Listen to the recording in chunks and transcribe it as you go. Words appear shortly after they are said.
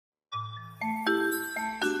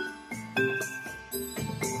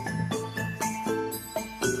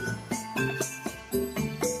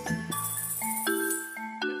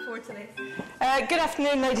Good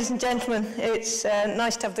afternoon, ladies and gentlemen. It's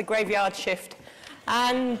nice to have the graveyard shift.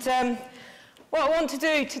 And what I want to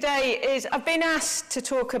do today is I've been asked to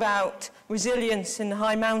talk about resilience in the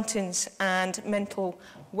high mountains and mental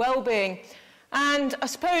well-being. And I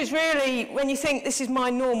suppose really when you think this is my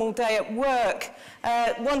normal day at work,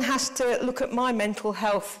 one has to look at my mental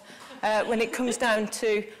health when it comes down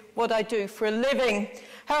to what I do for a living.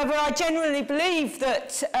 However, I genuinely believe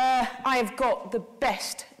that I have got the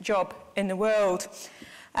best job in the world.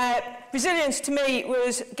 Resilience to me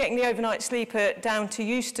was getting the overnight sleeper down to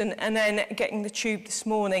Euston and then getting the tube this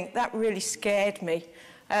morning. That really scared me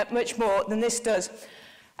much more than this does.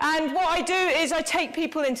 And what I do is I take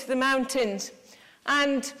people into the mountains,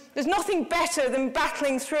 and there's nothing better than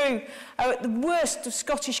battling through the worst of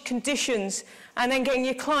Scottish conditions and then getting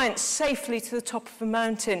your clients safely to the top of a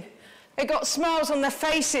mountain. They've got smiles on their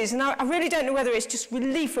faces, and I really don't know whether it's just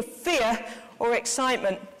relief of fear or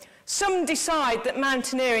excitement. Some decide that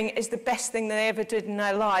mountaineering is the best thing they ever did in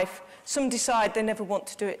their life. Some decide they never want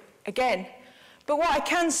to do it again. But what I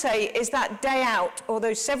can say is that day out, or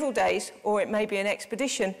those several days, or it may be an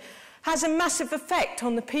expedition, has a massive effect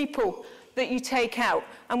on the people that you take out,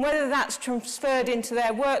 and whether that's transferred into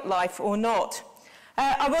their work life or not.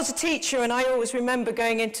 I was a teacher, and I always remember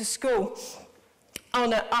going into school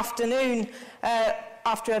on an afternoon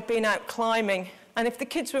after I'd been out climbing, and if the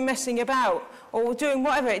kids were messing about or doing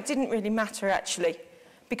whatever, it didn't really matter actually,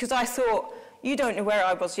 because I thought, you don't know where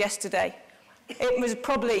I was yesterday. It was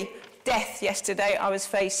probably death yesterday I was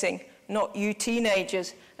facing, not you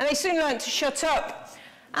teenagers. And they soon learned to shut up.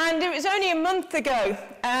 And it was only a month ago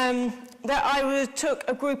that I took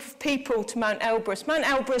a group of people to Mount Elbrus. Mount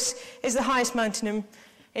Elbrus is the highest mountain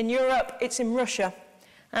in Europe. It's in Russia.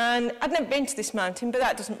 And I'd never been to this mountain, but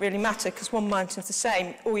that doesn't really matter because one mountain's the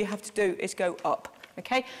same. All you have to do is go up,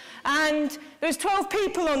 okay? And there was 12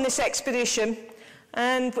 people on this expedition,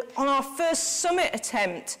 and on our first summit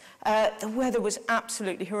attempt, the weather was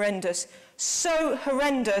absolutely horrendous. So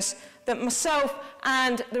horrendous that myself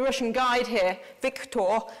and the Russian guide here,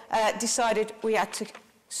 Victor, decided we had to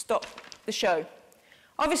stop the show.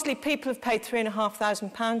 Obviously, people have paid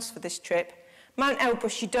 £3,500 for this trip. Mount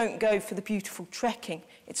Elbrus, you don't go for the beautiful trekking.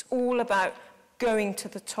 It's all about going to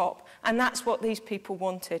the top, and that's what these people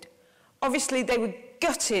wanted. Obviously, they were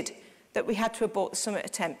gutted that we had to abort the summit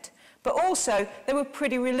attempt, but also they were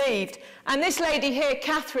pretty relieved. And this lady here,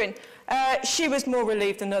 Catherine, she was more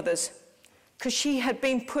relieved than others, because she had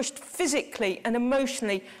been pushed physically and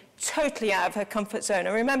emotionally totally out of her comfort zone.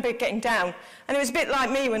 I remember getting down, and it was a bit like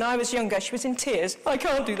me when I was younger. She was in tears. I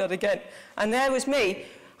can't do that again. And there was me.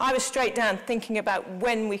 I was straight down thinking about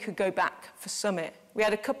when we could go back for summit. We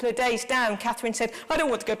had a couple of days down. Catherine said, I don't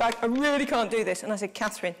want to go back. I really can't do this. And I said,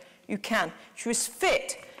 Catherine, you can. She was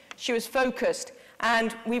fit. She was focused.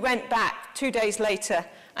 And we went back 2 days later.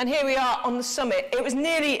 And here we are on the summit. It was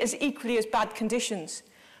nearly as equally as bad conditions.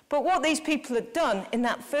 But what these people had done in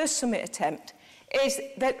that first summit attempt is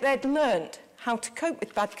that they'd learned how to cope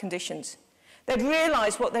with bad conditions. They'd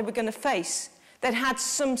realised what they were going to face. They'd had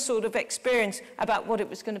some sort of experience about what it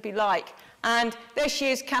was going to be like. And there she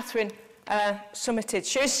is, Catherine, summited.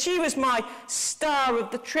 She was my star of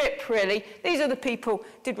the trip, really. These other people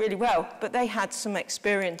did really well, but they had some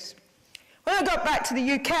experience. When I got back to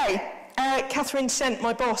the UK, Catherine sent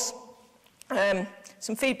my boss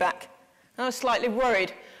some feedback. I was slightly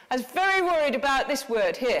worried. I was very worried about this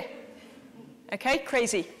word here. Okay,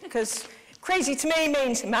 crazy. Because crazy to me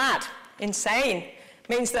means mad, insane.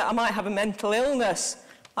 Means that I might have a mental illness.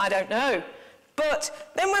 I don't know.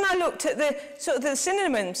 But then when I looked at the sort of the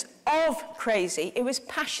synonyms of crazy, it was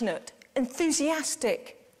passionate,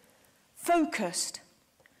 enthusiastic, focused.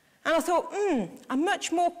 And I thought, I'm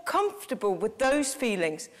much more comfortable with those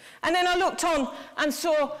feelings. And then I looked on and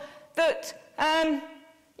saw that, I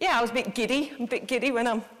was a bit giddy. I'm a bit giddy when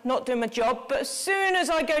I'm not doing my job. But as soon as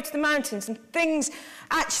I go to the mountains and things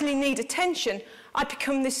actually need attention, I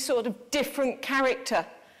become this sort of different character.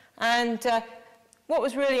 And what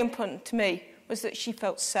was really important to me was that she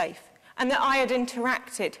felt safe and that I had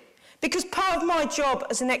interacted. Because part of my job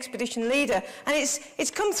as an expedition leader, and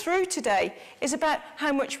it's come through today, is about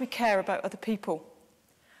how much we care about other people.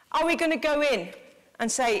 Are we going to go in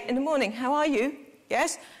and say, in the morning, how are you?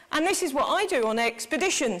 Yes? And this is what I do on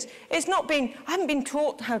expeditions. I haven't been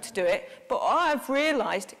taught how to do it, but what I've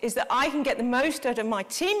realised is that I can get the most out of my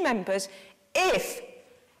team members if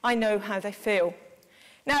I know how they feel.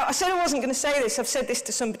 Now, I said I wasn't going to say this. I've said this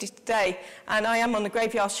to somebody today, and I am on the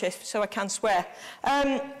graveyard shift, so I can swear.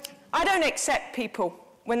 I don't accept people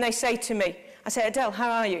when they say to me, I say, Adele,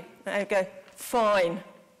 how are you? And they go, fine.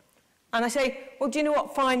 And I say, well, do you know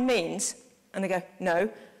what fine means? And they go, no.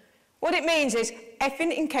 What it means is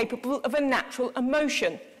effing incapable of a natural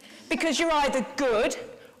emotion, because you're either good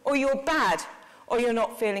or you're bad, or you're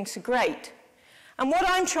not feeling so great. And what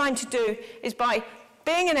I'm trying to do is, by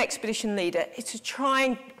being an expedition leader, is to try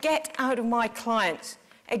and get out of my clients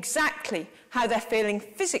exactly how they're feeling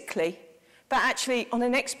physically, but actually on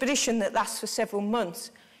an expedition that lasts for several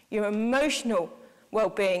months, your emotional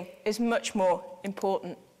well-being is much more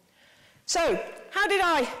important. So, how did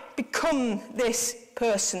I become this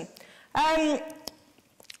person?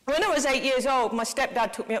 When I was 8 years old, my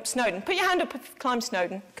stepdad took me up Snowdon. Put your hand up if you've climbed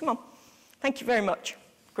Snowdon. Come on. Thank you very much.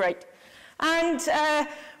 Great. And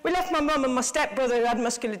we left my mum and my stepbrother, who had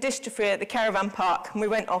muscular dystrophy, at the caravan park, and we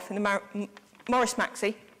went off in the Morris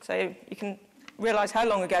Maxi, so you can realise how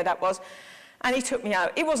long ago that was, and he took me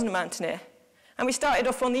out. He wasn't a mountaineer. And we started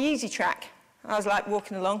off on the easy track. I was like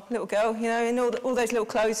walking along, little girl, you know, in all those little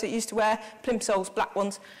clothes that you used to wear, plimsolls, black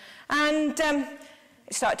ones. And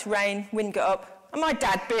it started to rain, wind got up. And my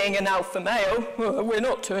dad, being an alpha male, oh, we're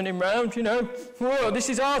not turning round, you know. Oh, this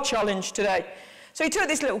is our challenge today. So he took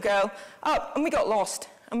this little girl up, and we got lost.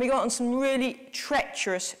 And we got on some really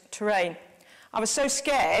treacherous terrain. I was so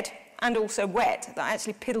scared and also wet that I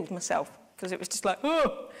actually piddled myself, because it was just like,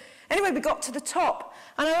 oh. Anyway, we got to the top.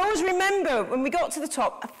 And I always remember, when we got to the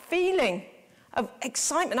top, a feeling of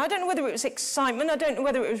excitement. I don't know whether it was excitement. I don't know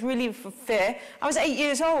whether it was really for fear. I was 8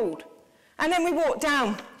 years old. And then we walked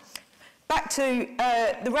down back to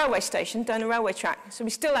the railway station, down the railway track. So we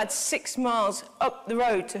still had 6 miles up the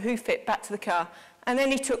road to hoof it back to the car. And then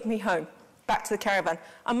he took me home, back to the caravan.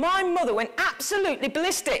 And my mother went absolutely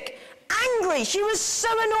ballistic, angry. She was so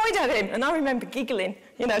annoyed at him. And I remember giggling,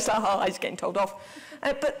 you know, so he's getting told off.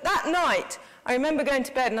 But that night, I remember going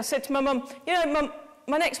to bed and I said to my mum, you know, Mum,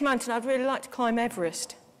 my next mountain, I'd really like to climb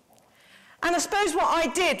Everest. And I suppose what I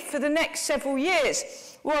did for the next several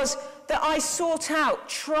years was that I sought out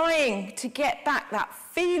trying to get back that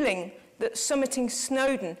feeling that summiting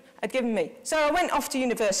Snowdon had given me. So I went off to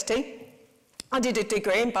university. I did a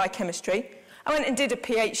degree in biochemistry. I went and did a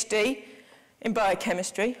PhD in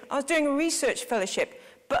biochemistry. I was doing a research fellowship,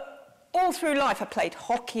 but all through life I played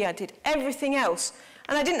hockey, I did everything else,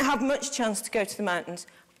 and I didn't have much chance to go to the mountains.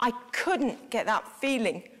 I couldn't get that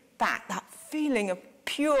feeling back, that feeling of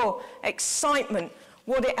pure excitement,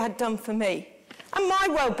 what it had done for me. And my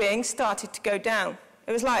well-being started to go down.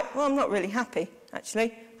 It was like, well, I'm not really happy,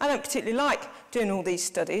 actually. I don't particularly like doing all these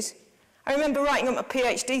studies. I remember writing up my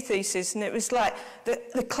PhD thesis, and it was like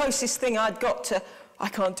the closest thing I'd got to, I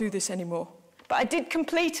can't do this anymore. But I did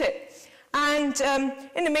complete it. And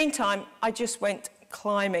in the meantime, I just went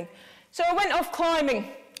climbing. So I went off climbing,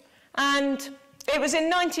 and it was in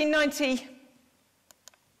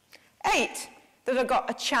 1998 that I got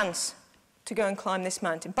a chance to go and climb this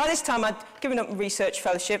mountain. By this time, I'd given up a research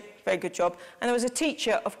fellowship, very good job, and I was a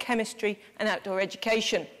teacher of chemistry and outdoor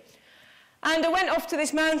education. And I went off to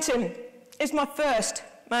this mountain. It's my first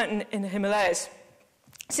mountain in the Himalayas,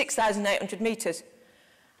 6,800 metres.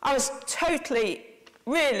 I was totally,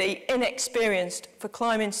 really inexperienced for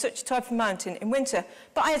climbing such a type of mountain in winter,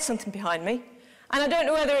 but I had something behind me. And I don't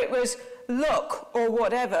know whether it was luck or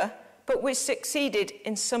whatever, but we succeeded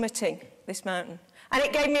in summiting this mountain. And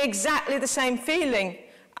it gave me exactly the same feeling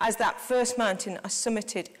as that first mountain I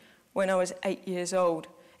summited when I was 8 years old.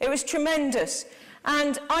 It was tremendous.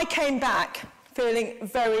 And I came back feeling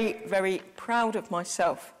very, very proud of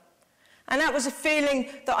myself. And that was a feeling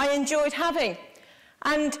that I enjoyed having.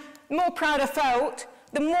 And the more proud I felt,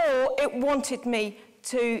 the more it wanted me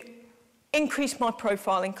to increase my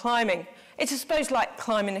profile in climbing. It's, I suppose, like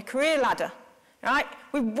climbing a career ladder, right?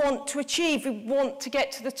 We want to achieve, we want to get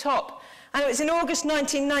to the top. And it was in August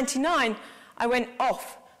 1999, I went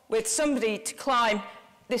off with somebody to climb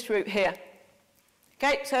this route here.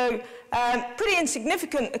 Okay, so pretty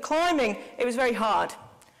insignificant, the climbing, it was very hard.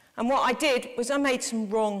 And what I did was I made some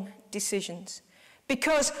wrong decisions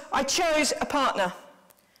because I chose a partner,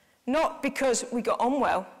 not because we got on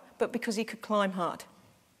well, but because he could climb hard.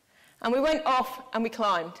 And we went off and we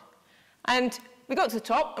climbed. And we got to the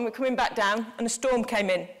top and we're coming back down and a storm came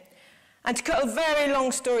in. And to cut a very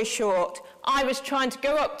long story short, I was trying to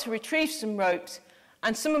go up to retrieve some ropes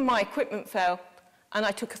and some of my equipment fell and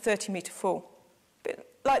I took a 30-metre fall. But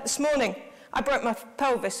like this morning, I broke my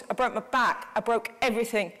pelvis, I broke my back, I broke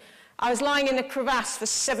everything. I was lying in a crevasse for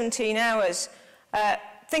 17 hours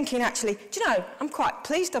thinking actually, do you know, I'm quite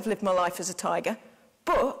pleased I've lived my life as a tiger,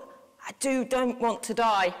 but I don't want to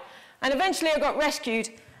die. And eventually I got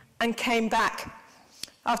rescued and came back.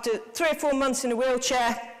 After 3 or 4 months in a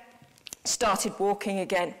wheelchair, started walking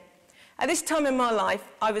again. At this time in my life,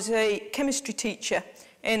 I was a chemistry teacher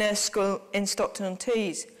in a school in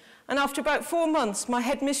Stockton-on-Tees. And after about 4 months, my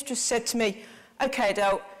headmistress said to me, "Okay,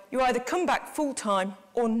 Adele, you either come back full-time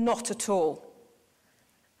or not at all."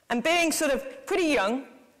 And being sort of pretty young,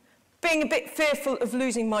 being a bit fearful of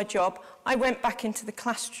losing my job, I went back into the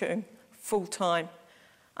classroom full-time.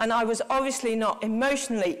 And I was obviously not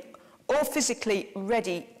emotionally or physically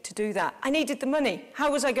ready to do that. I needed the money.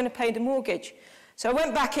 How was I going to pay the mortgage? So I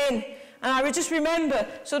went back in, and I would just remember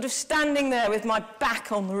sort of standing there with my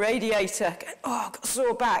back on the radiator, going, "Oh, I've got a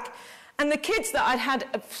sore back." And the kids that I'd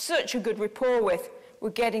had such a good rapport with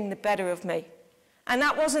were getting the better of me. And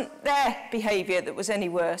that wasn't their behaviour that was any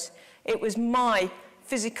worse. It was my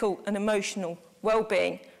physical and emotional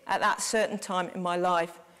well-being at that certain time in my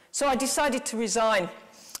life. So I decided to resign.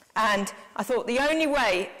 And I thought the only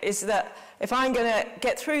way is that if I'm going to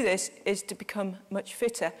get through this is to become much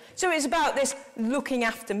fitter. So it was about this looking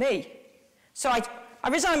after me. So I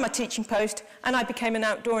resigned my teaching post and I became an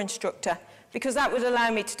outdoor instructor because that would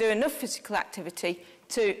allow me to do enough physical activity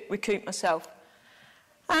to recoup myself.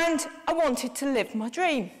 And I wanted to live my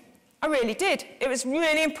dream. I really did. It was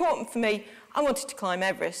really important for me. I wanted to climb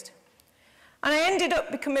Everest. And I ended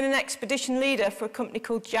up becoming an expedition leader for a company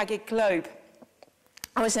called GDAW2014.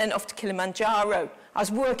 I was then off to Kilimanjaro. I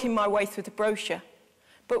was working my way through the brochure.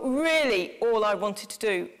 But really, all I wanted to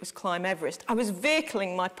do was climb Everest. I was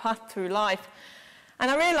vehicling my path through life.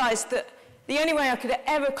 And I realised that the only way I could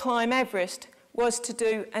ever climb Everest was to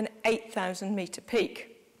do an 8,000-metre peak.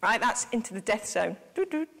 Right? That's into the death zone.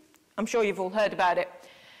 I'm sure you've all heard about it.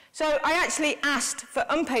 So I actually asked for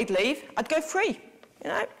unpaid leave. I'd go free, you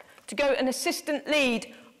know, to go an assistant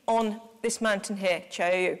lead on this mountain here,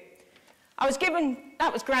 GDAW. I was given,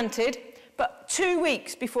 that was granted, but 2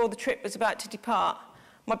 weeks before the trip was about to depart,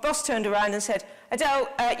 my boss turned around and said, "Adele,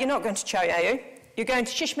 you're not going to GDAW, you're going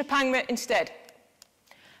to Shishmapangma instead."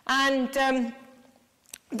 And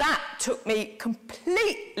that took me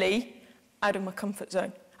completely out of my comfort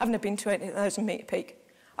zone. I've never been to an 8,000-metre peak.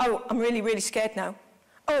 Oh, I'm really, really scared now.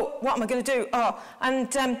 Oh, what am I going to do? Oh, and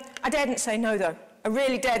I daredn't say no, though. I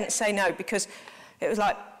really daredn't say no, because it was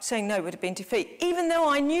like saying no would have been defeat, even though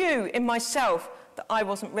I knew in myself that I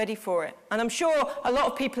wasn't ready for it. And I'm sure a lot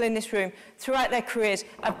of people in this room, throughout their careers,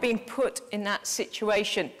 have been put in that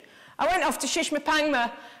situation. I went off to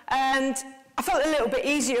Shishmapangma, and I felt a little bit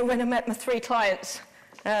easier when I met my 3 clients,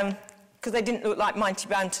 because they didn't look like mighty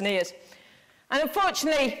mountaineers. And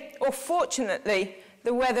unfortunately, or fortunately,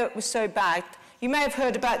 the weather was so bad. You may have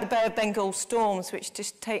heard about the Bay of Bengal storms, which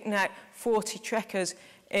just taken out 40 trekkers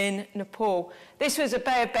in Nepal. This was a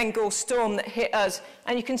Bay of Bengal storm that hit us,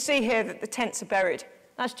 and you can see here that the tents are buried.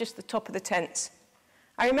 That's just the top of the tents.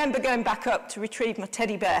 I remember going back up to retrieve my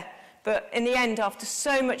teddy bear, but in the end, after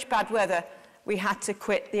so much bad weather, we had to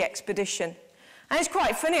quit the expedition. And it's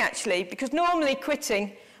quite funny, actually, because normally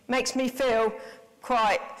quitting makes me feel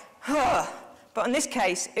quite, but in this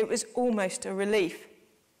case, it was almost a relief.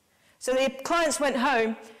 So the clients went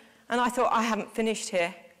home, and I thought, I haven't finished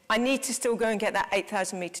here. I need to still go and get that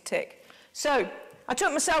 8,000-metre tick. So I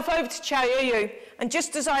took myself over to GDAW, and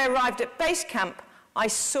just as I arrived at base camp, I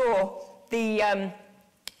saw the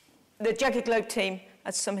GDAW team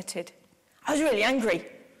had summited. I was really angry,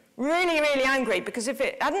 really, really angry, because if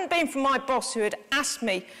it hadn't been for my boss who had asked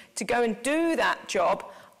me to go and do that job,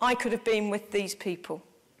 I could have been with these people.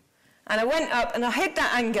 And I went up, and I hid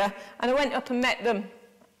that anger, and I went up and met them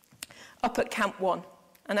up at Camp 1.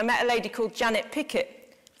 And I met a lady called Janet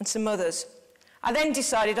Pickett and some others. I then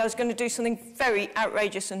decided I was going to do something very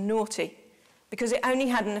outrageous and naughty, because it only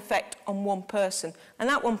had an effect on one person, and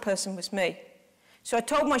that one person was me. So I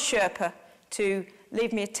told my Sherpa to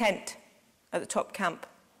leave me a tent at the top camp.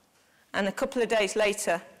 And a couple of days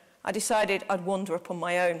later, I decided I'd wander up on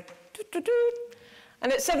my own.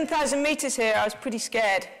 And at 7,000 metres here, I was pretty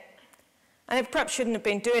scared. And I perhaps shouldn't have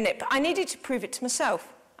been doing it, but I needed to prove it to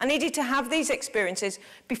myself. I needed to have these experiences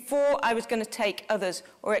before I was going to take others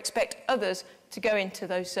or expect others to go into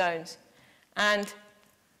those zones. And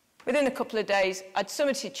within a couple of days, I'd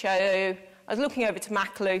summited GDAW, I was looking over to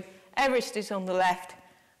Makalu, Everest is on the left,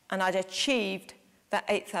 and I'd achieved that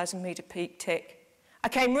 8,000-metre peak tick. I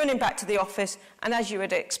came running back to the office, and as you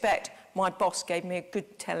would expect, my boss gave me a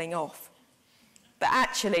good telling off. But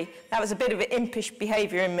actually, that was a bit of an impish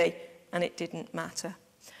behaviour in me, and it didn't matter.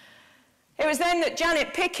 It was then that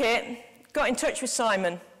Janet Pickett got in touch with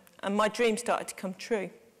Simon, and my dream started to come true,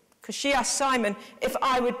 because she asked Simon if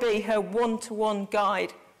I would be her one-to-one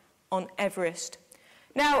guide on Everest.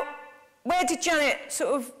 Now, where did Janet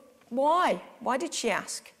why? Why did she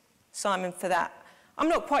ask Simon for that? I'm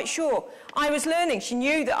not quite sure. I was learning. She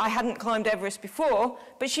knew that I hadn't climbed Everest before,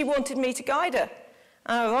 but she wanted me to guide her.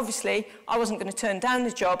 Obviously, I wasn't going to turn down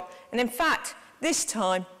the job, and in fact, this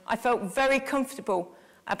time, I felt very comfortable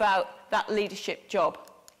about that leadership job.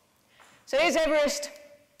 So here's Everest,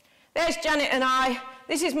 there's Janet and I,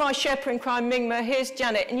 this is my Sherpa in crime, Mingma, here's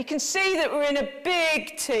Janet, and you can see that we're in a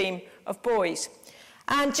big team of boys.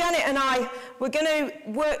 And Janet and I were going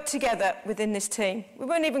to work together within this team. We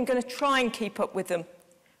weren't even going to try and keep up with them.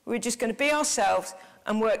 We were just going to be ourselves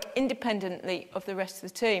and work independently of the rest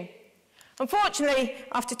of the team. Unfortunately,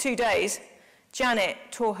 after 2 days, Janet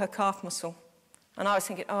tore her calf muscle. And I was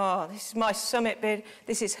thinking, oh, this is my summit bid,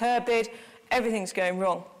 this is her bid, everything's going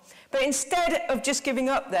wrong. But instead of just giving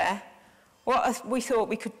up there, what we thought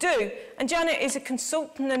we could do, and Janet is a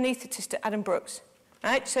consultant anaesthetist at Adam Brooks,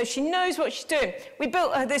 right? So she knows what she's doing. We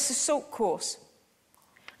built her this assault course.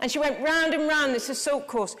 And she went round and round this assault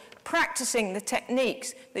course, practicing the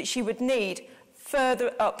techniques that she would need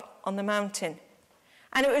further up on the mountain.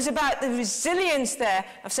 And it was about the resilience there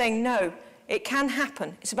of saying, no, it can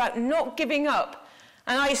happen. It's about not giving up.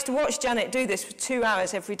 And I used to watch Janet do this for 2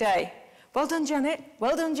 hours every day. Well done, Janet.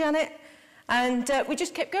 Well done, Janet. And we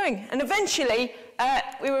just kept going. And eventually,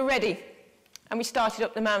 we were ready. And we started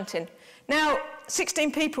up the mountain. Now,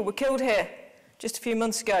 16 people were killed here just a few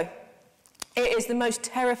months ago. It is the most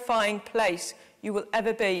terrifying place you will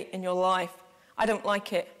ever be in your life. I don't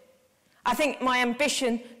like it. I think my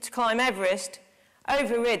ambition to climb Everest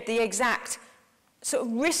overrid the exact sort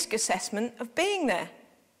of risk assessment of being there.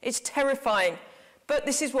 It's terrifying. But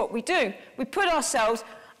this is what we do. We put ourselves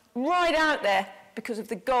right out there because of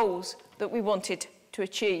the goals that we wanted to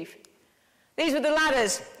achieve. These were the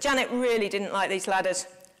ladders. Janet really didn't like these ladders.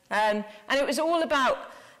 And it was all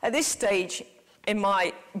about, at this stage in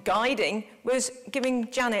my guiding, was giving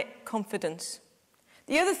Janet confidence.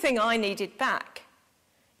 The other thing I needed back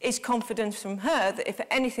is confidence from her that if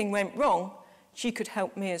anything went wrong, she could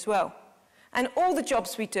help me as well. And all the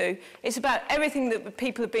jobs we do, it's about everything that the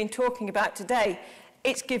people have been talking about today.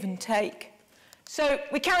 It's give and take. So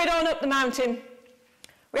we carried on up the mountain.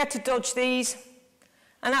 We had to dodge these.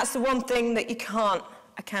 And that's the one thing that you can't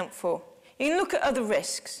account for. You can look at other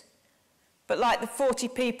risks. But like the 40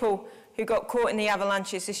 people who got caught in the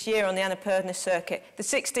avalanches this year on the Annapurna circuit, the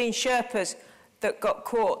 16 Sherpas that got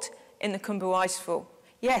caught in the Khumbu icefall.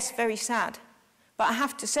 Yes, very sad. But I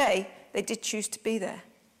have to say, they did choose to be there.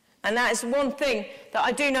 And that is one thing that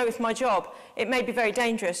I do know with my job. It may be very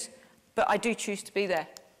dangerous, but I do choose to be there.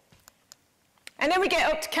 And then we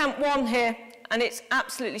get up to Camp 1 here, and it's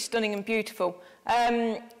absolutely stunning and beautiful.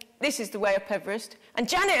 This is the way up Everest. And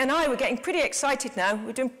Janet and I were getting pretty excited now.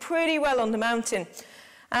 We're doing pretty well on the mountain.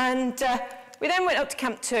 And we then went up to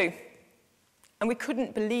Camp 2, and we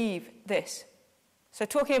couldn't believe this. So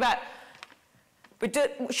talking about, we've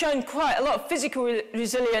shown quite a lot of physical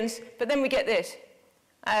resilience, but then we get this.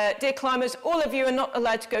 Dear climbers, all of you are not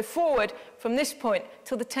allowed to go forward from this point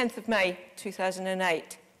till the 10th of May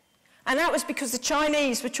 2008. And that was because the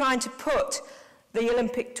Chinese were trying to put the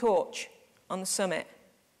Olympic torch on the summit.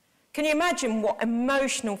 Can you imagine what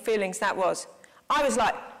emotional feelings that was? I was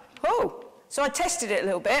like, oh. So I tested it a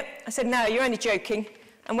little bit. I said, no, you're only joking.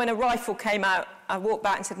 And when a rifle came out, I walked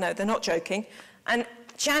back and said, no, they're not joking. And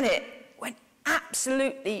Janet went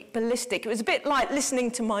absolutely ballistic. It was a bit like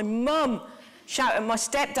listening to my mum shout at my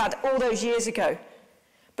stepdad all those years ago.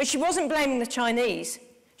 But she wasn't blaming the Chinese.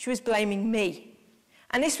 She was blaming me.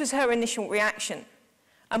 And this was her initial reaction.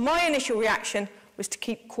 And my initial reaction was to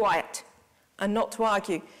keep quiet and not to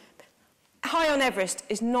argue. High on Everest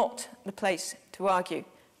is not the place to argue.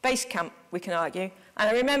 Base camp, we can argue. And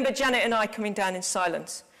I remember Janet and I coming down in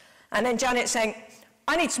silence. And then Janet saying,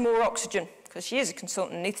 I need some more oxygen, because she is a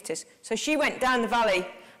consultant anaesthetist. So she went down the valley,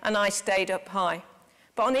 and I stayed up high.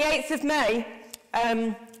 But on the 8th of May,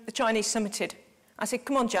 the Chinese summited. I said,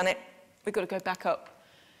 come on, Janet, we've got to go back up.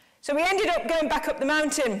 So we ended up going back up the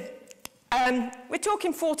mountain. We're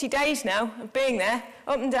talking 40 days now of being there,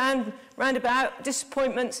 up and down, roundabout,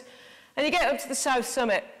 disappointments. And you get up to the south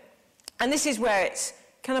summit. And this is where it's,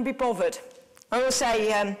 can I be bothered? I will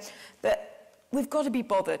say that we've got to be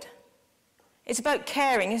bothered. It's about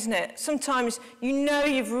caring, isn't it? Sometimes you know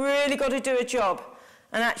you've really got to do a job,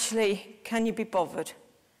 and actually, can you be bothered?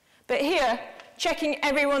 But here, checking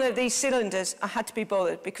every one of these cylinders, I had to be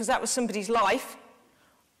bothered, because that was somebody's life,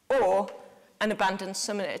 or an abandoned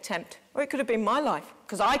summit attempt. Or it could have been my life,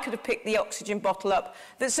 because I could have picked the oxygen bottle up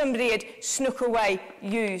that somebody had snuck away,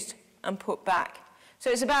 used, and put back.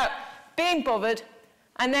 So it's about being bothered.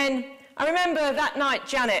 And then I remember that night,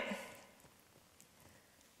 Janet,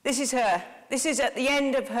 this is her. This is at the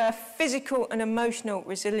end of her physical and emotional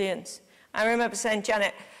resilience. I remember saying,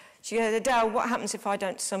 Janet, she goes, Adele, what happens if I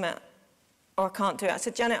don't summit? Or I can't do it? I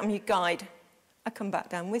said, Janet, I'm your guide. I come back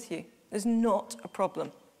down with you. There's not a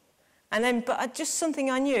problem. And then, but just something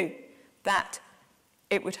I knew, that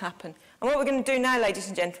it would happen. And what we're going to do now, ladies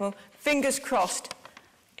and gentlemen, fingers crossed,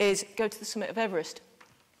 is go to the summit of Everest.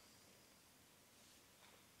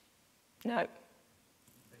 No.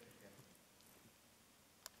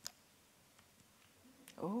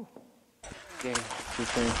 Oh. Yeah, you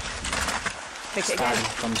can click it again.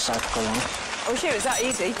 From South Carolina. Oh shoot, it's that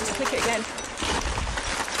easy. Just click it again.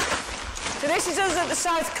 So this is us at the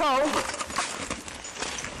South Col.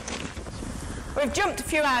 We've jumped a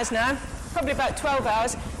few hours now, probably about 12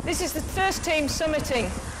 hours. This is the first team summiting.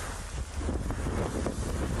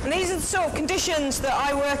 And these are the sort of conditions that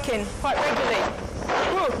I work in quite regularly.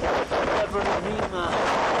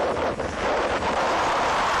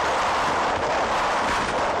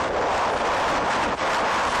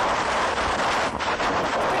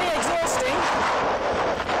 Pretty exhausting.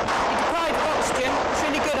 You're deprived of oxygen. It's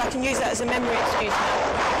really good. I can use that as a memory excuse now.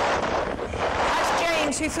 That's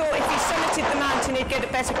James, who thought if he summited the mountain he'd get a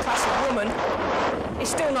better class of woman. He's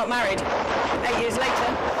still not married, 8 years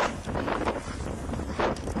later.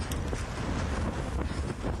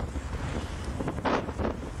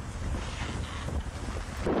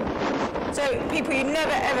 So, people, you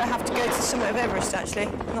never ever have to go to the summit of Everest, actually.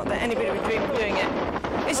 Not that anybody would dream of doing it.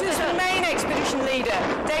 This is the main expedition leader,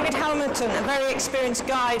 David Hamilton, a very experienced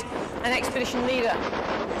guide and expedition leader.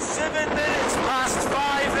 7 minutes past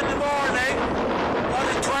 5 in the morning on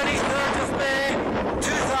the 23rd of May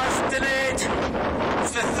 2008.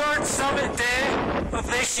 It's the third summit day of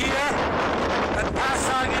this year, and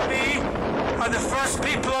Pasang and me are the first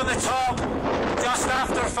people on the top just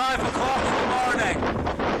after 5 o'clock in the morning.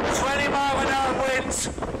 20-mile-an-hour winds,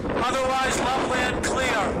 otherwise lovely and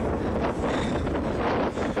clear.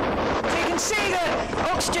 So you can see that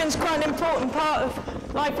oxygen's quite an important part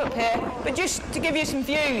of life up here, but just to give you some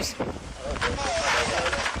views.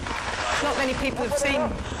 Not many people have seen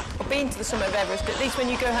or been to the summit of Everest, but at least when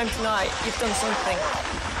you go home tonight, you've done something.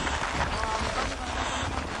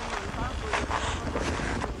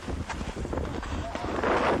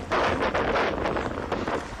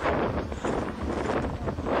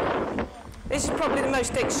 This is probably the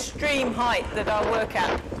most extreme height that I'll work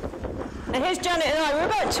at. And here's Janet and I. We're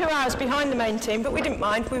about 2 hours behind the main team, but we didn't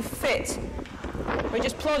mind. We were fit. We're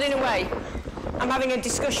just plodding away. I'm having a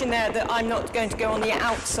discussion there that I'm not going to go on the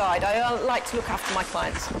outside. I like to look after my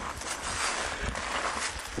clients.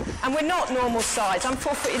 And we're not normal size. I'm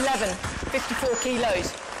 4'11", 54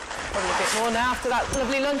 kilos. Probably a bit more now after that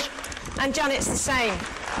lovely lunch. And Janet's the same.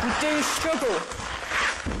 We do struggle.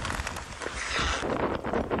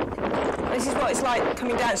 This is what it's like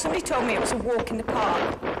coming down. Somebody told me it was a walk in the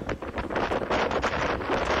park.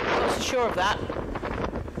 Not so sure of that.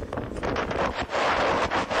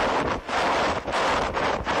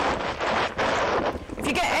 If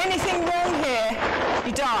you get anything wrong here,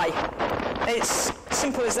 you die. It's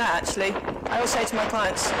simple as that, actually. I always say to my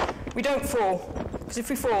clients, we don't fall, because if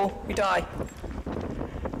we fall, we die.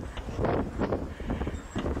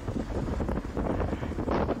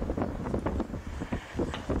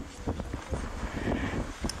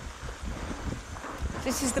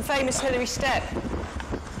 This is the famous Hillary step.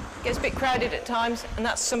 Gets a bit crowded at times, and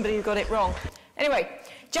that's somebody who got it wrong. Anyway,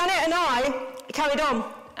 Janet and I carried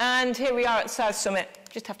on, and here we are at the South Summit.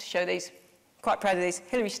 Just have to show these. Quite proud of these.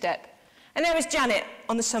 Hillary step. And there was Janet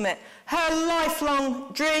on the summit. Her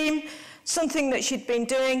lifelong dream, something that she'd been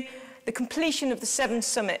doing, the completion of the 7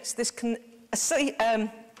 summits. This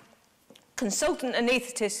consultant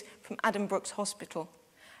anaesthetist from Adam Brooks Hospital.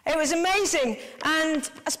 It was amazing, and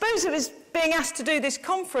I suppose it was being asked to do this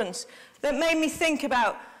conference that made me think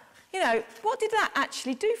about, you know, what did that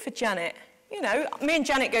actually do for Janet? You know, me and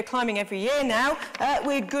Janet go climbing every year now.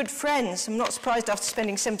 We're good friends. I'm not surprised after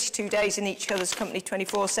spending 72 days in each other's company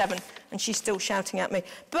 24/7, and she's still shouting at me.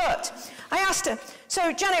 But I asked her,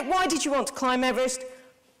 so Janet, why did you want to climb Everest?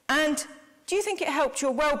 And do you think it helped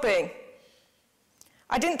your well-being?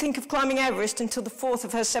 I didn't think of climbing Everest until the 4th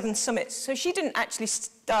of her 7 summits, so she didn't actually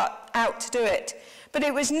start out to do it. But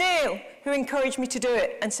it was Neil who encouraged me to do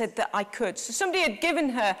it and said that I could. So somebody had given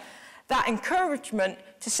her that encouragement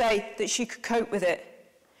to say that she could cope with it.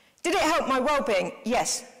 Did it help my well-being?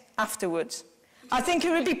 Yes, afterwards. I think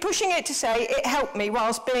it would be pushing it to say it helped me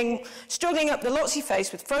whilst struggling up the Lotsie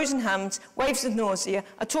face with frozen hands, waves of nausea,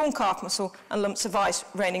 a torn calf muscle, and lumps of ice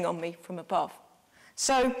raining on me from above.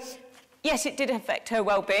 So, yes, it did affect her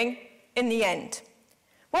well-being in the end.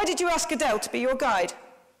 Why did you ask Adele to be your guide?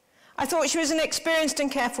 I thought she was an experienced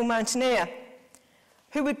and careful mountaineer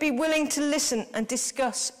who would be willing to listen and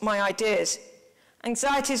discuss my ideas.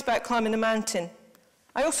 Anxieties about climbing the mountain.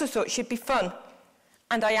 I also thought she'd be fun,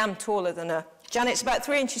 and I am taller than her. Janet's about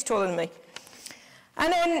 3 inches taller than me.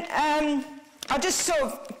 And then I just sort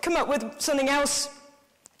of come up with something else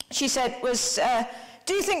she said was,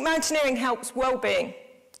 do you think mountaineering helps well-being?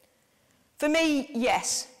 For me,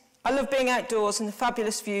 yes. I love being outdoors and the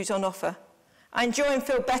fabulous views on offer. I enjoy and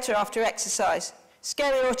feel better after exercise.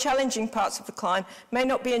 Scary or challenging parts of the climb may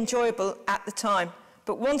not be enjoyable at the time,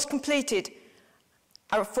 but once completed,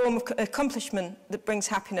 are a form of accomplishment that brings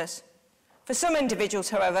happiness. For some individuals,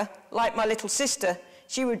 however, like my little sister,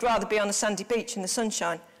 she would rather be on a sandy beach in the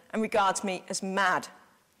sunshine and regards me as mad.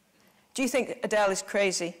 Do you think Adele is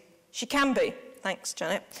crazy? She can be. Thanks,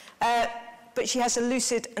 Janet. But she has a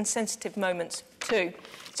lucid and sensitive moments too.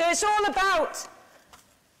 So it's all about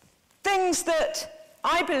things that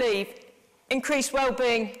I believe increase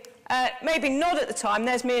well-being. Maybe not at the time.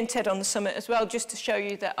 There's me and Ted on the summit as well, just to show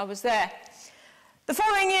you that I was there. The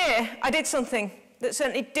following year, I did something that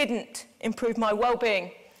certainly didn't improve my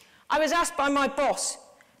well-being. I was asked by my boss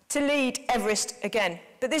to lead Everest again,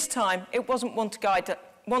 but this time it wasn't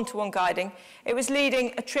one-to-one guiding. It was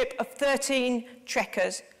leading a trip of 13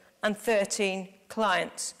 trekkers and 13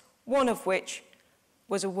 clients, one of which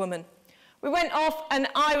was a woman. We went off and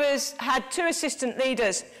I had 2 assistant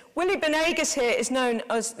leaders. Willie Benegas here is known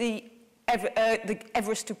as the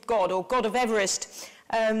Everest of God, or God of Everest.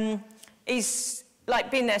 He's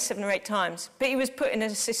been there 7 or 8 times, but he was put in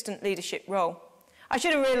an assistant leadership role. I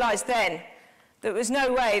should have realised then that there was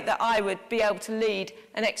no way that I would be able to lead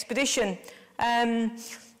an expedition in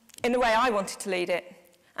the way I wanted to lead it.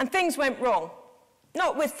 And things went wrong.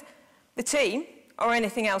 Not with the team or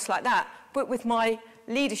anything else like that, but with my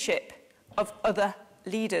leadership of other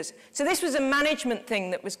leaders. So this was a management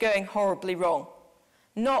thing that was going horribly wrong,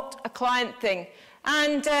 not a client thing.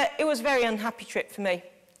 And it was a very unhappy trip for me.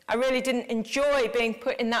 I really didn't enjoy being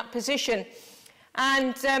put in that position.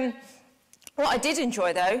 And what I did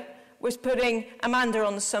enjoy, though, was putting Amanda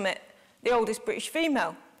on the summit, the oldest British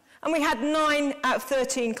female. And we had 9 out of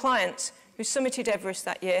 13 clients who summited Everest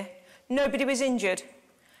that year. Nobody was injured.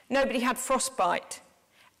 Nobody had frostbite.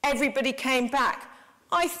 Everybody came back,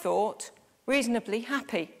 I thought, reasonably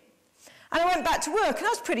happy. And I went back to work, and I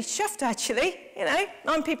was pretty chuffed, actually. You know,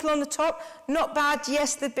 9 people on the top, not bad.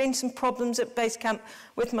 Yes, there'd been some problems at base camp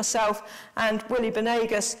with myself and Willie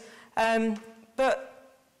Benegas,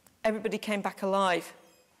 but everybody came back alive.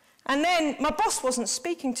 And then my boss wasn't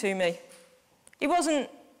speaking to me. He wasn't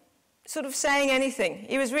sort of saying anything.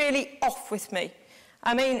 He was really off with me.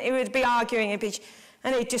 I mean, he would be arguing,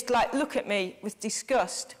 and he'd just look at me with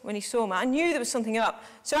disgust when he saw me. I knew there was something up.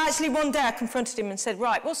 So actually one day I confronted him and said,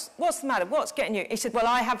 right, what's the matter? What's getting you? He said, well,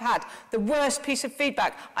 I have had the worst piece of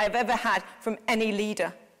feedback I have ever had from any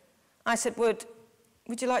leader. I said, would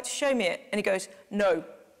you like to show me it? And he goes, no.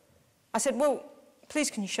 I said, well, please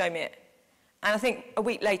can you show me it? And I think a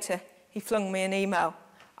week later, he flung me an email.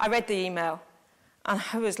 I read the email, and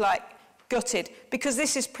I was gutted, because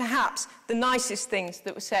this is perhaps the nicest things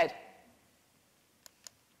that were said.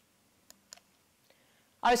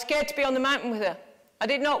 I was scared to be on the mountain with her. I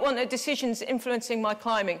did not want her decisions influencing my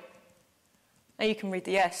climbing. Now you can read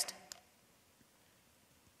the rest.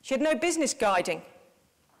 She had no business guiding.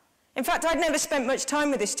 In fact, I'd never spent much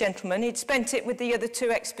time with this gentleman. He'd spent it with the other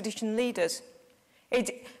 2 expedition leaders.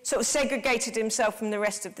 He'd sort of segregated himself from the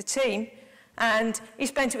rest of the team, and he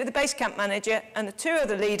spent it with the base camp manager and the 2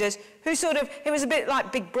 other leaders who it was a bit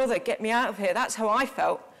like Big Brother, get me out of here. That's how I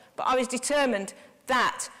felt. But I was determined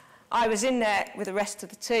that I was in there with the rest of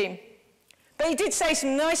the team. But he did say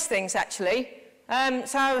some nice things, actually.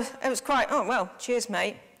 So it was quite, oh, well, cheers,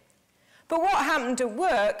 mate. But what happened at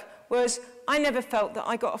work was I never felt that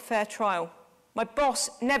I got a fair trial. My boss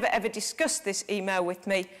never, ever discussed this email with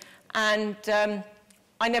me, and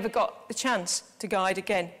I never got the chance to guide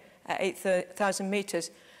again at 8,000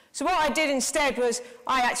 metres. So what I did instead was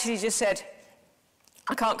I actually just said,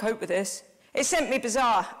 I can't cope with this. It sent me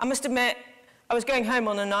bizarre. I must admit, I was going home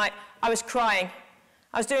on a night, I was crying.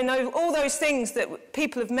 I was doing all those things that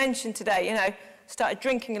people have mentioned today, you know, started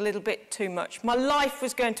drinking a little bit too much. My life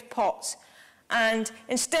was going to pots. And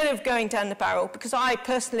instead of going down the barrel, because I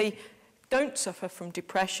personally don't suffer from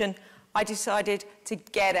depression, I decided to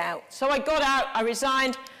get out. So I got out, I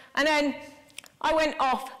resigned, and then I went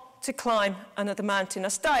off to climb another mountain. I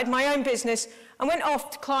started my own business and went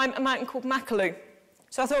off to climb a mountain called Makalu.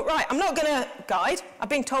 So I thought, right, I'm not going to guide. I've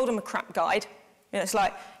been told I'm a crap guide. You know, it's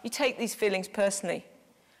like, you take these feelings personally.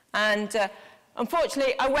 And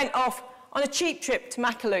unfortunately, I went off on a cheap trip to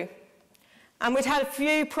Makalu. And we'd had a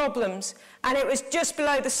few problems. And it was just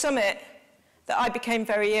below the summit that I became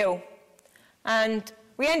very ill. And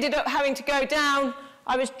we ended up having to go down.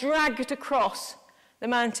 I was dragged across the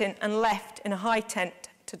mountain and left in a high tent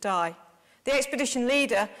to die. The expedition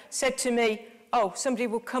leader said to me, oh, somebody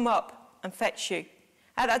will come up and fetch you.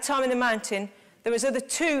 At that time in the mountain, there was other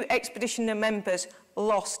 2 expedition members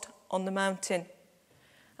lost on the mountain.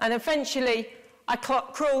 And eventually, I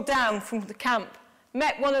crawled down from the camp,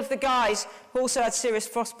 met one of the guys who also had serious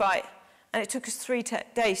frostbite, and it took us 3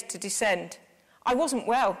 days to descend. I wasn't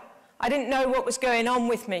well. I didn't know what was going on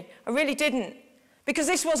with me. I really didn't, because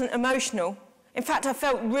this wasn't emotional. In fact, I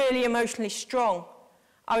felt really emotionally strong.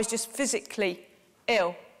 I was just physically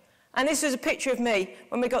ill. And this was a picture of me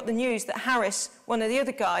when we got the news that Harris, one of the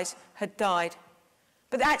other guys, had died.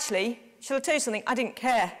 But actually, shall I tell you something? I didn't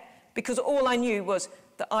care, because all I knew was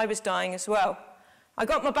that I was dying as well. I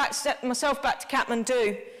got myself back to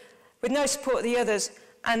Kathmandu with no support of the others,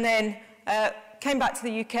 and then came back to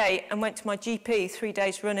the UK and went to my GP 3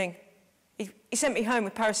 days running. He sent me home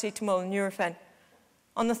with paracetamol and Nurofen.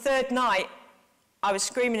 On the 3rd night, I was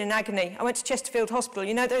screaming in agony. I went to Chesterfield Hospital.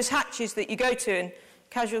 You know those hatches that you go to in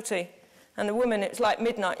casualty? And the woman, it was like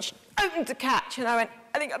midnight, and she opened the catch, and I went,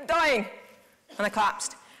 I think I'm dying. And I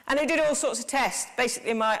collapsed. And they did all sorts of tests.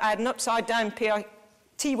 Basically, I had an upside-down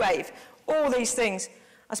PIT wave, all these things.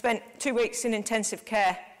 I spent 2 weeks in intensive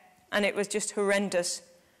care, and it was just horrendous.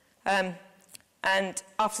 And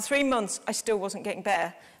after 3 months, I still wasn't getting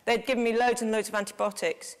better. They'd given me loads and loads of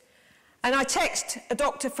antibiotics. And I texted a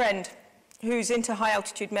doctor friend who's into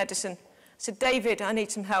high-altitude medicine. I said, David, I need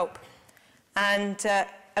some help. And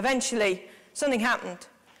eventually, something happened,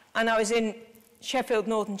 and I was in Sheffield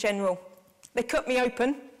Northern General. They cut me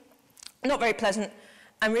open, not very pleasant,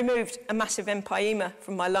 and removed a massive empyema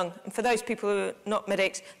from my lung. And for those people who are not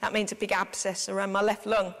medics, that means a big abscess around my left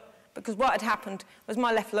lung, because what had happened was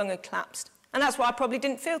my left lung had collapsed. And that's why I probably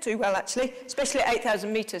didn't feel too well, actually, especially at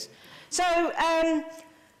 8,000 metres. So,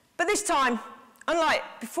 but this time, unlike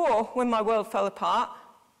before, when my world fell apart,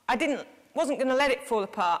 I wasn't going to let it fall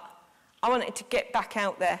apart. I wanted to get back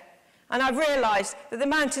out there. And I've realised that the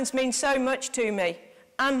mountains mean so much to me,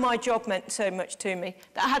 and my job meant so much to me,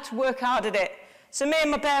 that I had to work hard at it. So me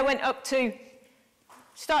and my bear went up to,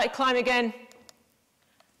 started climbing again,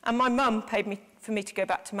 and my mum paid for me to go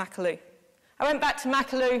back to Makalu. I went back to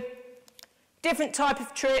Makalu, different type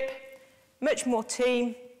of trip, much more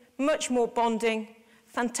team, much more bonding,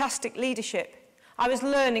 fantastic leadership. I was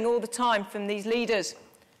learning all the time from these leaders.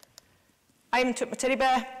 I even took my teddy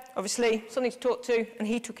bear, obviously, something to talk to, and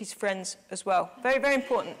he took his friends as well. Very, very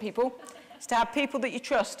important, people, is to have people that you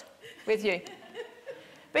trust with you.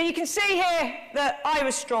 But you can see here that I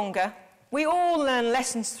was stronger. We all learn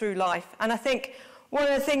lessons through life, and I think one of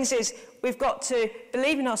the things is we've got to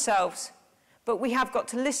believe in ourselves, but we have got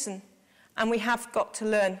to listen, and we have got to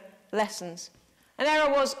learn lessons. And there I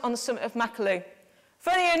was on the summit of Makalu.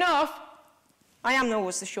 Funny enough, I am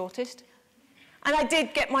always the shortest, and I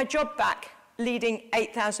did get my job back leading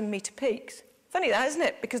 8,000-metre peaks. Funny that, isn't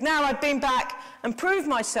it? Because now I've been back and proved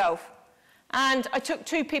myself, and I took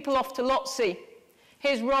 2 people off to Lhotse.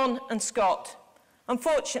 Here's Ron and Scott.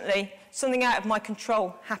 Unfortunately, something out of my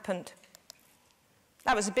control happened.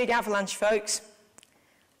 That was a big avalanche, folks.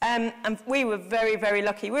 And we were very, very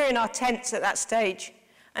lucky. We were in our tents at that stage.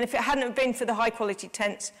 And if it hadn't have been for the high-quality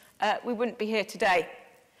tents, we wouldn't be here today.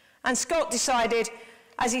 And Scott decided,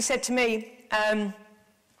 as he said to me,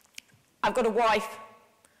 I've got a wife,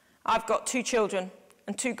 I've got 2 children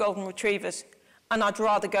and 2 golden retrievers, and I'd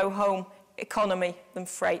rather go home economy than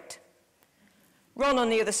freight. Ron, on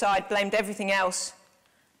the other side, blamed everything else.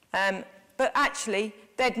 But actually,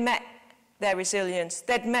 they'd met their resilience.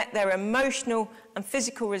 They'd met their emotional and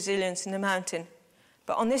physical resilience in the mountain.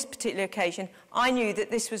 But on this particular occasion, I knew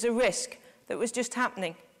that this was a risk that was just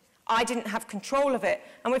happening. I didn't have control of it.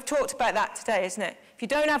 And we've talked about that today, isn't it? If you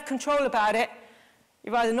don't have control about it,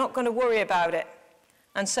 you're either not going to worry about it.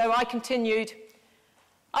 And so I continued.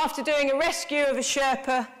 After doing a rescue of a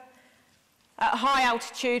Sherpa at high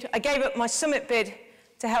altitude, I gave up my summit bid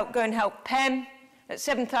to go and help Pem at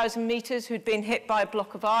 7,000 metres, who'd been hit by a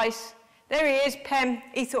block of ice. There he is, Pem.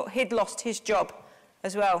 He thought he'd lost his job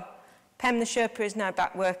as well. Pem the Sherpa is now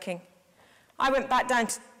back working. I went back down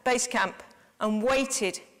to base camp and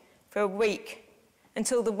waited for a week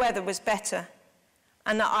until the weather was better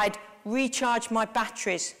and that I'd recharge my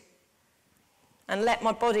batteries and let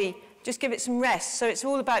my body just give it some rest. So it's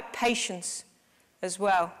all about patience as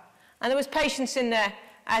well. And there was patience in there,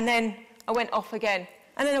 and then I went off again.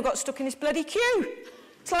 And then I got stuck in this bloody queue.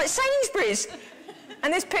 It's like Sainsbury's.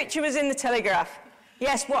 And this picture was in the Telegraph.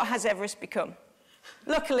 Yes, what has Everest become?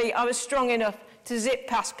 Luckily, I was strong enough to zip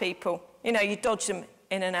past people. You know, you dodge them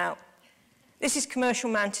in and out. This is commercial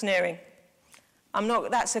mountaineering.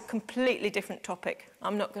 That's a completely different topic.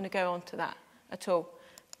 I'm not going to go on to that at all.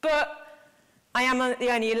 But I am the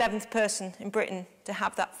only 11th person in Britain to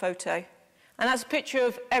have that photo. And that's a picture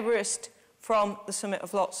of Everest from the summit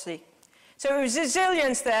of Lhotse. So there was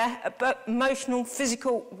resilience there, emotional,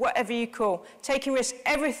 physical, whatever you call, taking risks,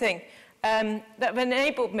 everything that have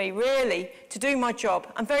enabled me, really, to do my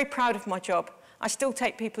job. I'm very proud of my job. I still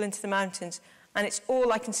take people into the mountains, and it's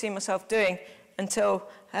all I can see myself doing until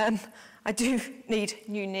I do need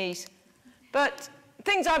new knees. But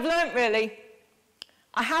things I've learnt, really,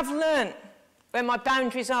 I have learnt where my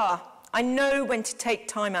boundaries are. I know when to take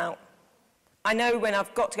time out. I know when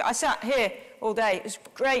I've got to go. I sat here all day. It was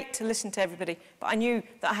great to listen to everybody, but I knew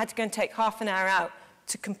that I had to go and take half an hour out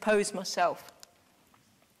to compose myself.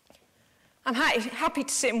 I'm happy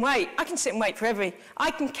to sit and wait. I can sit and wait for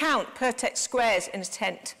I can count Pertex squares in a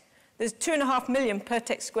tent. There's 2.5 million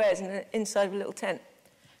Pertex squares inside of a little tent.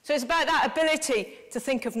 So it's about that ability to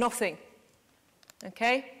think of nothing.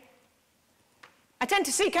 Okay? I tend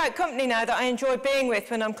to seek out company now that I enjoy being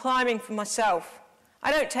with when I'm climbing for myself.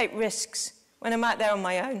 I don't take risks when I'm out there on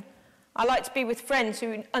my own. I like to be with friends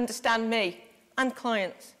who understand me and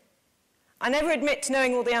clients. I never admit to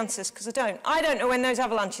knowing all the answers because I don't. I don't know when those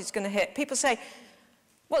avalanches are going to hit. People say,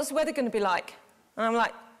 what's the weather going to be like? And I'm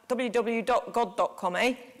like, www.god.com,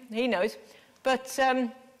 eh? He knows. But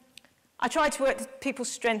I try to work to people's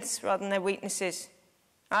strengths rather than their weaknesses.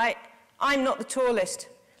 Right? I'm not the tallest.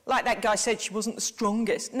 Like that guy said, she wasn't the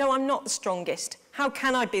strongest. No, I'm not the strongest. How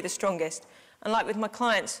can I be the strongest? And like with my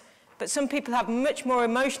clients. But some people have much more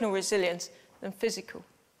emotional resilience than physical.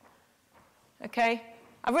 Okay?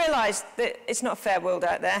 I realised that it's not a fair world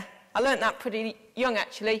out there. I learnt that pretty young,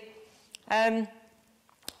 actually. And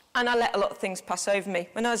I let a lot of things pass over me.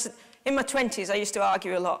 When I was in my 20s, I used to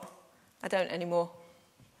argue a lot. I don't anymore.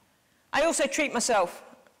 I also treat myself.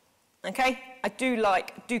 Okay? I do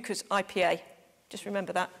like Duca's IPA. Just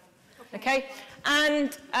remember that. Okay?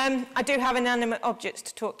 And I do have inanimate objects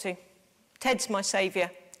to talk to. Ted's my saviour.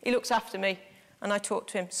 He looks after me, and I talk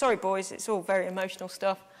to him. Sorry, boys, it's all very emotional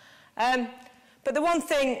stuff. But the one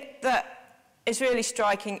thing that is really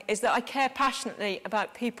striking is that I care passionately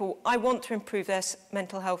about people. I want to improve their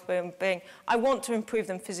mental health well-being. I want to improve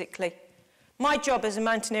them physically. My job as a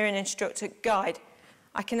mountaineering instructor guide,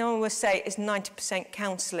 I can always say, is 90%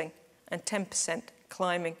 counselling and 10%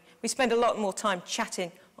 climbing. We spend a lot more time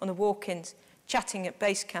chatting on the walk-ins, chatting at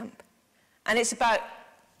base camp. And it's about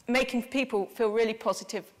making people feel really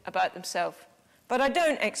positive about themselves. But I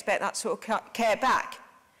don't expect that sort of care back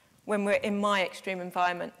when we're in my extreme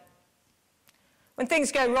environment. When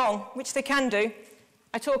things go wrong, which they can do,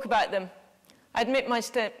 I talk about them. I admit my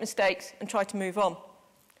mistakes and try to move on.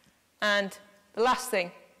 And the last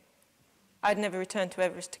thing, I'd never return to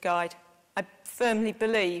Everest to guide. I firmly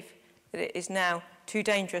believe that it is now too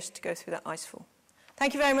dangerous to go through that icefall.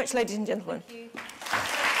 Thank you very much, ladies and gentlemen. Thank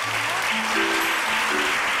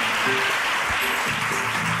you.